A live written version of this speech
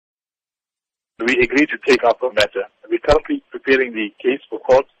we agreed to take up the matter. We're currently preparing the case for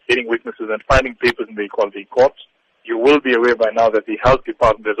court, getting witnesses and finding papers in the equality court. You will be aware by now that the health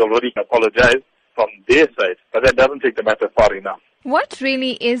department has already apologized from their side, but that doesn't take the matter far enough. What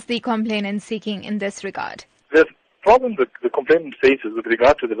really is the complainant seeking in this regard? The problem that the complainant faces with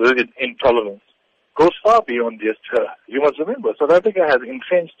regard to the religious intolerance goes far beyond just her. You must remember, South Africa has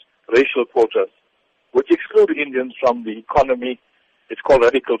entrenched racial quotas, which exclude Indians from the economy. It's called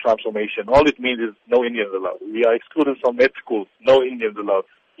radical transformation. All it means is no Indians allowed. We are excluded from med schools, no Indians allowed.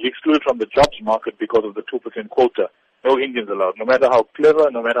 We're excluded from the jobs market because of the 2% quota, no Indians allowed. No matter how clever,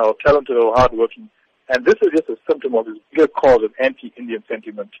 no matter how talented or hardworking. And this is just a symptom of this bigger cause of anti-Indian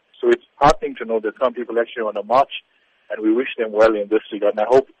sentiment. So it's heartening to know that some people actually want to march, and we wish them well in this regard. And I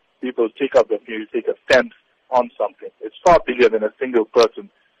hope people take up the view, take a stand on something. It's far bigger than a single person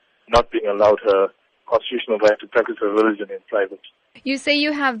not being allowed her constitutional right to practice her religion in private. You say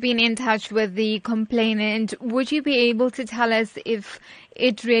you have been in touch with the complainant. Would you be able to tell us if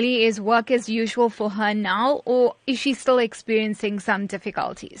it really is work as usual for her now, or is she still experiencing some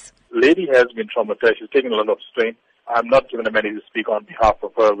difficulties? Lady has been traumatized. She's taken a lot of strain. I'm not given a mandate to speak on behalf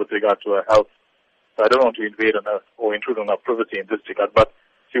of her with regard to her health. So I don't want to invade on her or intrude on her privacy in this regard, but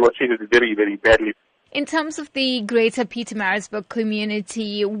she was treated very, very badly. In terms of the greater Pietermaritzburg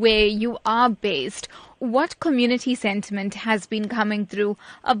community where you are based, what community sentiment has been coming through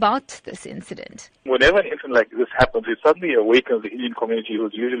about this incident? Whenever an incident like this happens, it suddenly awakens the Indian community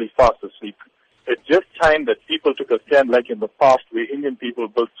who's usually fast asleep. It's just time that people took a stand like in the past where Indian people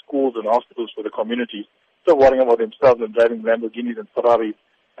built schools and hospitals for the community, still worrying about themselves and driving Lamborghinis and Ferraris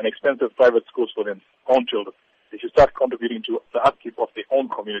and expensive private schools for their own children. They should start contributing to the upkeep of their own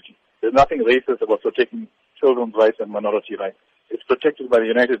community. There's nothing racist about protecting children's rights and minority rights. It's protected by the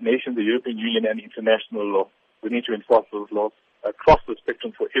United Nations, the European Union, and international law. We need to enforce those laws across the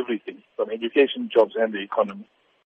spectrum for everything, from education, jobs, and the economy.